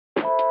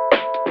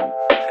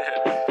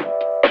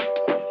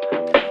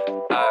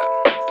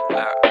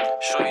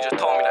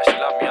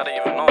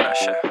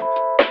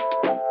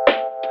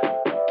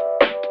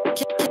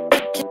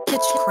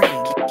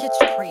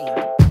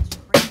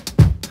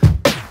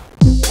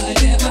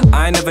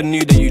I never knew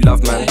that you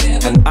love, man,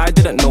 and I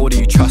didn't know that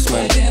you trust,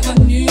 man. I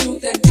never knew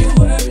that you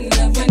were in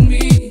love with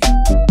me.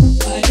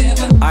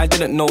 I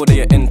didn't know that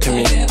you're into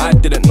me. I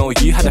didn't know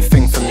you had a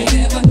thing for me. I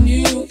never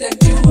knew that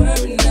you were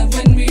in love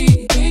with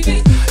me.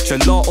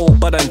 Gelato,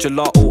 butter and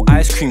gelato,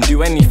 ice cream,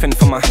 do anything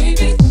for my.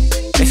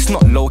 It's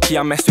not low-key,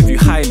 I mess with you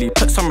highly.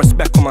 Put some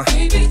respect on my.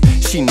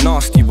 She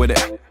nasty with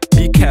it.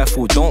 Be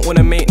careful, don't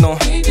wanna make no.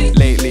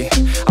 Lately,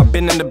 I've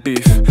been in the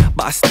booth,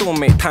 but I still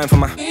make time for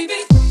my.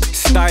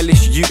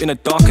 Stylish you in the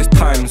darkest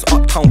times.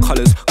 Uptown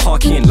colours,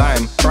 khaki and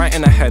lime. Bright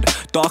in the head,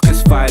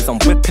 darkest vibes. I'm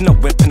whipping a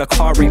whip and a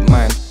car ain't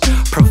mine.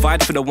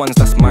 Provide for the ones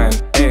that's mine,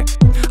 eh.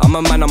 I'm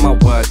a man on my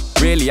word.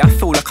 Really, I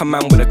feel like a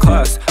man with a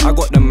curse. I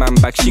got the man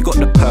bag, she got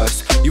the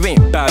purse. You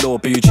ain't bad or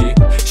bougie.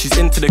 She's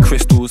into the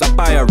crystals, I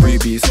buy her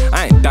rubies.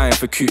 I ain't dying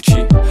for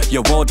coochie.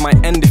 Your world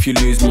might end if you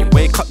lose me.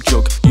 Wake up,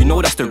 jog, you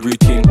know that's the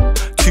routine.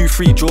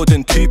 2-3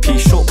 Jordan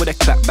 2-piece, short with a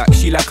clapback.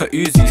 She like a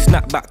Uzi,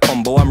 snapback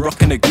combo, I'm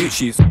rocking the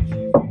Gucci's.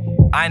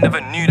 I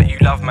never knew that you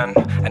love, man,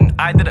 and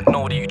I didn't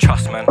know that you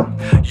trust, man.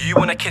 You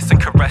wanna kiss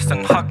and caress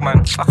and hug,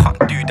 man, I can't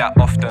do that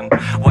often.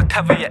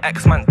 Whatever your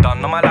ex-man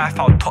done, on my life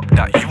I'll top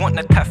that. You want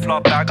the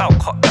Teflon bag, I'll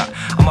cop that.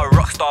 I'm a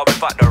rock star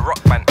without the rock,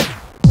 man.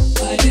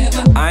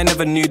 I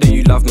never knew that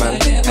you love, man,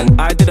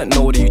 and I didn't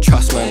know that you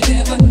trust, man. I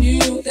never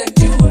knew that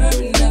you were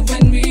in love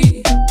with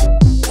me.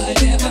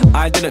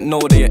 I didn't know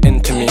that you're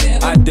into me.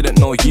 I didn't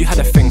know you had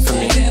a thing for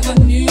me. I never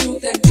knew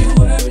that you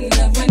were in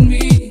love with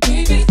me.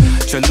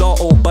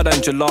 Gelato, butter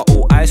and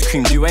gelato, ice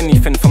cream, do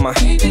anything for my.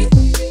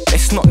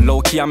 It's not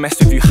low-key, I mess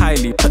with you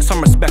highly. Put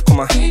some respect on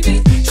my.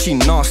 She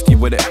nasty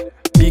with it.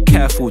 Be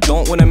careful,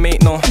 don't wanna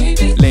make no.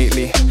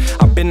 Lately,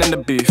 I've been in the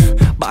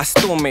booth, but I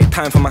still make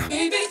time for my.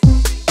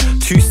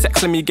 Too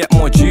sex, let me get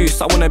more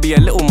juice. I wanna be a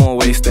little more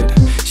wasted.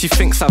 She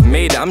thinks I've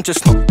made it, I'm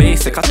just not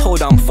basic. I told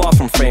her I'm far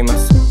from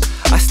famous.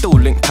 I still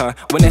linked her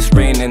when it's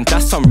raining,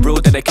 that's some real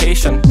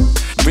dedication.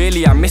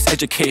 Really, I miss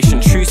education.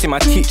 True, say my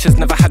teachers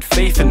never had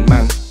faith in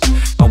man.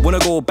 I wanna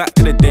go back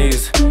to the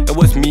days, it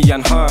was me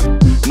and her.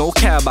 No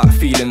care about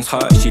feelings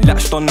hurt. She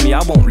latched on me,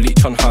 I won't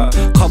leech on her.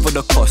 Cover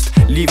the cost,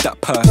 leave that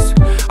purse.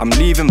 I'm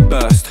leaving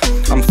burst.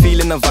 I'm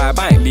feeling the vibe,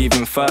 I ain't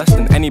leaving first.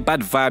 And any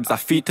bad vibes, I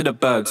feed to the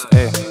birds,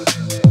 eh.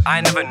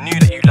 I never knew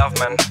that you love,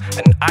 man,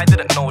 and I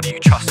didn't know that you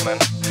trust, man.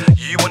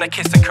 You wanna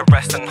kiss and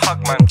caress and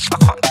hug, man, I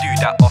can't do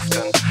that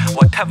often.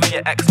 Whatever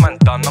your ex-man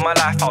done, on my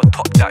life I'll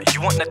top that.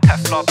 You want the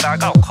Teflon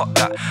bag, I'll cop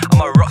that.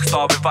 I'm a rock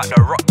star without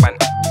the rock, man.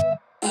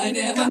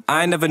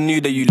 I never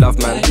knew that you love,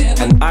 man,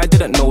 and I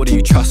didn't know that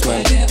you trust,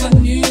 man. I never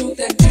knew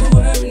that you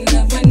were in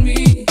love with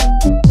me.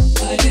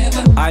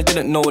 I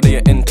didn't know that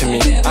you're into me.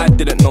 I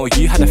didn't know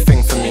you had a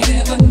thing for me. I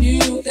never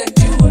knew that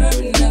you were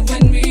in love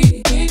with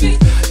me.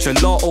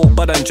 Gelato,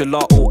 butter and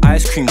gelato,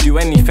 ice cream, do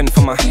anything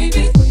for my.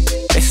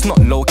 It's not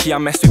low-key, I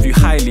mess with you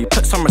highly.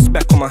 Put some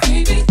respect on my.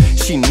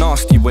 She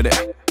nasty with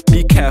it.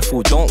 Be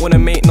careful, don't wanna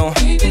make no.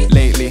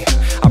 Lately,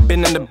 I've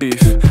been in the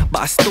booth,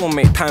 but I still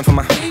make time for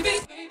my.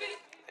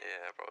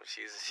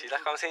 She's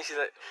like I'm saying,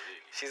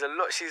 she's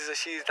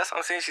that's what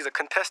I'm saying, she's a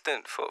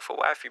contestant for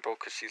wifey, bro,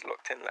 because she's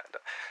locked in like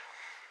that.